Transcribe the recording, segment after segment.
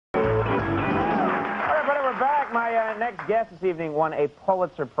My next guest this evening won a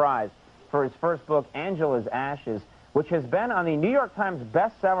Pulitzer Prize for his first book, Angela's Ashes, which has been on the New York Times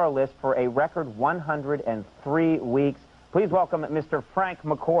bestseller list for a record 103 weeks. Please welcome Mr. Frank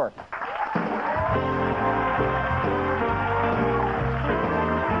McCourt.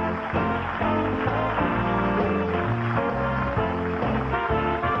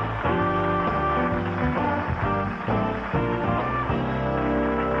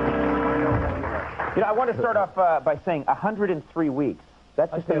 You know, I want to start off by saying 103 weeks.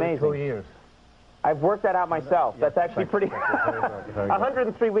 That's just amazing. 2 years. I've worked that out myself. That's actually pretty.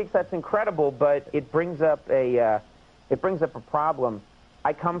 103 weeks. That's incredible, but it brings up a problem.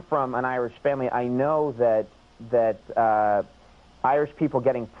 I come from an Irish family. I know that Irish people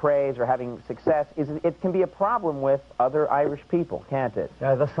getting praise or having success it can be a problem with other Irish people, can't it?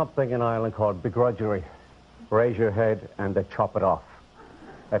 Yeah, there's something in Ireland called begrudgery. Raise your head and they chop it off.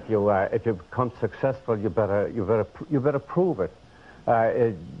 If you become successful, you better prove it.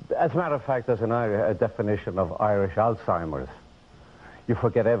 As a matter of fact, there's a definition of Irish Alzheimer's. You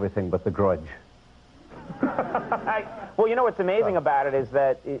forget everything but the grudge. Well, you know what's amazing about it is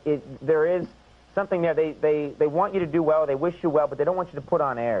that there is something there. They want you to do well, they wish you well, but they don't want you to put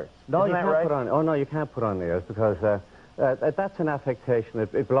on airs. No, Isn't you that can't right? put on. Oh no, you can't put on airs because that's an affectation.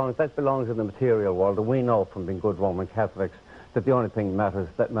 That belongs in the material world, and we know from being good Roman Catholics that the only thing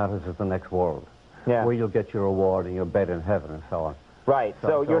that matters is the next world, where you'll get your reward and your bed in heaven and so on. Right.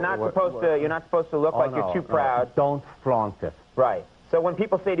 So you're not supposed to look like you're too proud. No, don't flaunt it. Right. So when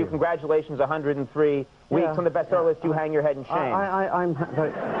people say to you, "Congratulations, 103 weeks on the bestseller list," you hang your head in shame.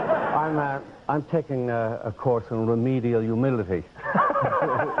 I'm taking a course in remedial humility.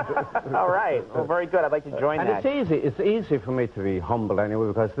 All right. Well, very good. I'd like to join that. And it's easy for me to be humble anyway,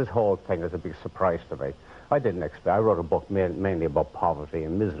 because this whole thing is a big surprise to me. I didn't expect. I wrote a book mainly about poverty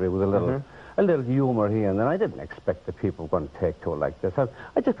and misery with a little humor here and then. I didn't expect that people were going to take to it like this.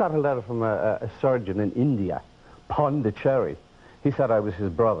 I just got a letter from a surgeon in India, Pondicherry. He said I was his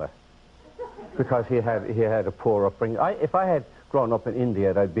brother because he had a poor upbringing. If I had grown up in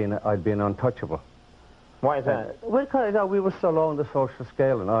India, I'd been untouchable. Why is that? Well, because we were so low on the social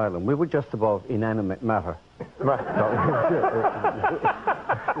scale in Ireland. We were just above inanimate matter. Right.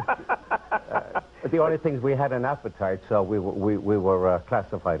 The only things we had an appetite, so we were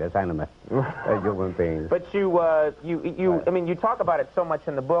classified as animate human beings. But I mean, you talk about it so much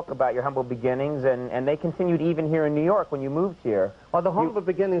in the book about your humble beginnings, and they continued even here in New York when you moved here. Well, the humble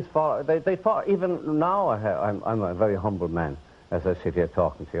beginnings they fought. Even now, I'm a very humble man as I sit here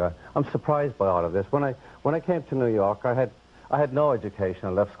talking to you. I'm surprised by all of this. When I came to New York, I had no education. I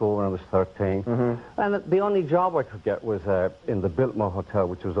left school when I was 13, and the only job I could get was in the Biltmore Hotel,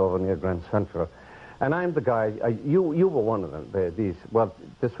 which was over near Grand Central. And I'm the guy, you were one of them. Well,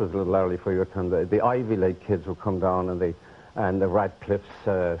 this was a little early for your time. The Ivy League kids would come down, and the Radcliffe's,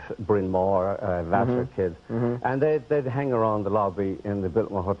 Bryn Mawr, Vassar kids. And they'd hang around the lobby in the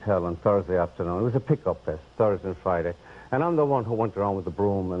Biltmore Hotel on Thursday afternoon. It was a pickup fest, Thursday and Friday. And I'm the one who went around with the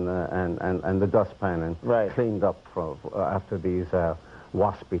broom and the dustpan and cleaned up after these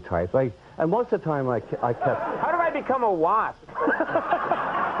waspy types. And most of the time I kept... How did I become a wasp?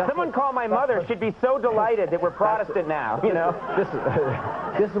 Someone call my mother. She'd be so delighted that we're Protestant now, you know.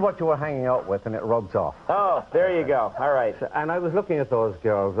 This is what you were hanging out with, and it rubs off. Oh, there you go. All right. And I was looking at those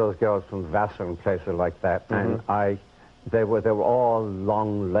girls from Vassar and places like that, and they were all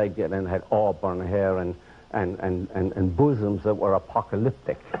long-legged and had auburn hair and bosoms that were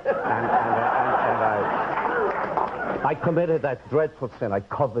apocalyptic. I committed that dreadful sin. I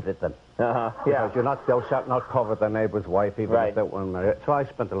coveted them. Because thou shalt not covet thy neighbor's wife, even if that one married. So I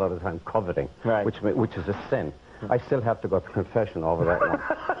spent a lot of time coveting, which is a sin. I still have to go to confession over that one.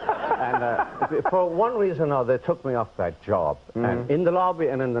 And for one reason or another, they took me off that job. And in the lobby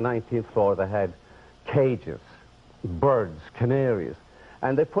and in the 19th floor, they had cages, birds, canaries.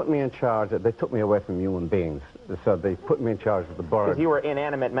 And they put me in charge. They took me away from human beings. So they put me in charge of the birds. Because you were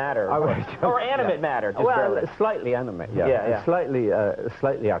inanimate matter. Or animate matter. Just barely. Slightly animate,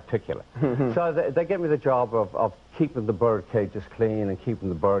 slightly articulate. So they gave me the job of keeping the bird cages clean and keeping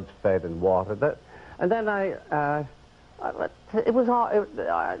the birds fed and watered. And then I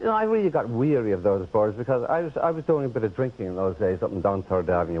really got weary of those birds because I was doing a bit of drinking in those days up and down 3rd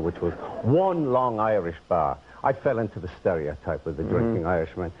Avenue, which was one long Irish bar. I fell into the stereotype of the drinking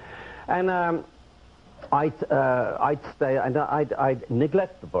Irishman. And I'd stay, and I'd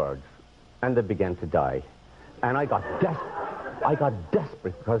neglect the birds, and they began to die. And I got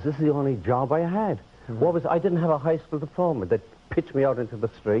desperate because this is the only job I had. I didn't have a high school diploma. They'd pitch me out into the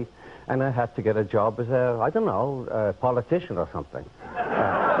street, and I had to get a job as a, I don't know, a politician or something.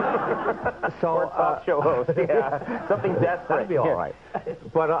 So, or talk show host, yeah. Something desperate. That'd be all right.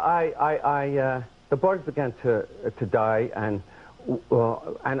 But the birds began to die, and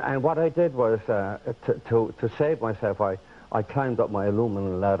what I did was, to save myself, I climbed up my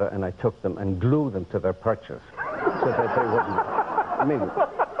aluminum ladder and I took them and glued them to their perches so that they wouldn't, I mean,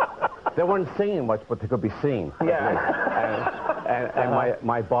 they weren't singing much, but they could be seen. Yeah. And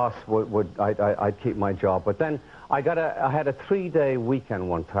my boss I'd keep my job. But then I had a 3-day weekend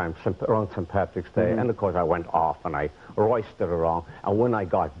one time around St. Patrick's Day, and of course I went off and I roisted around. And when I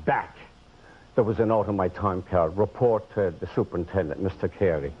got back, there was a note on my time card, report to the superintendent, Mr.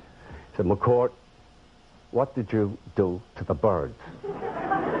 Carey. He said, McCourt, what did you do to the birds?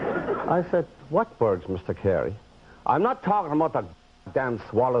 I said, what birds, Mr. Carey? I'm not talking about the damn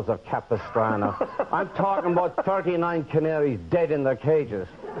swallows of Capistrano. I'm talking about 39 canaries dead in their cages.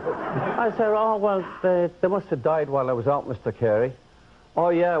 I said, oh, well, they must have died while I was out, Mr. Carey. Oh,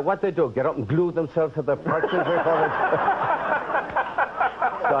 yeah, what they do, get up and glue themselves to their perches before they...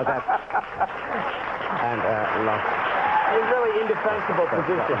 So that... And, look... It's a really indefensible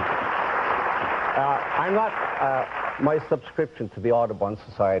position. I'm not... my subscription to the Audubon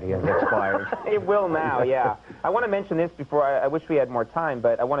Society has expired. It will now, yeah. I want to mention this before, I wish we had more time,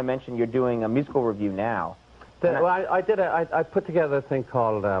 but I want to mention you're doing a musical review now. I put together a thing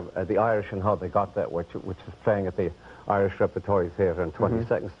called The Irish and How They Got That, which is playing at the Irish Repertory Theatre on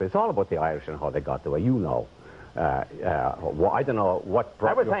 22nd Street. It's all about the Irish and how they got that way, you know. Well, I don't know what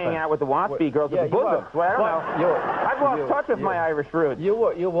brought I was hanging out with the Waspy girls at the Bosoms. Well, I don't know. I've lost touch with my Irish roots. You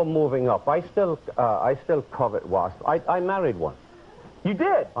were moving up. I still covet Wasp. I married one. You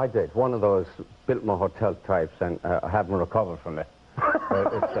did? I did. One of those Biltmore Hotel types, and I haven't recovered from it.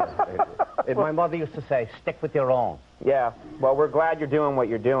 My mother used to say, stick with your own. Yeah. Well, we're glad you're doing what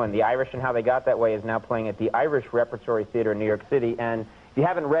you're doing. The Irish and How They Got That Way is now playing at the Irish Repertory Theatre in New York City, and if you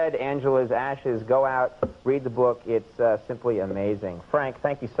haven't read Angela's Ashes, go out, read the book. It's simply amazing. Frank,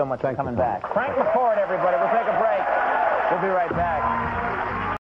 thank you so much for coming back. Frank McCourt, everybody. We'll take a break. We'll be right back.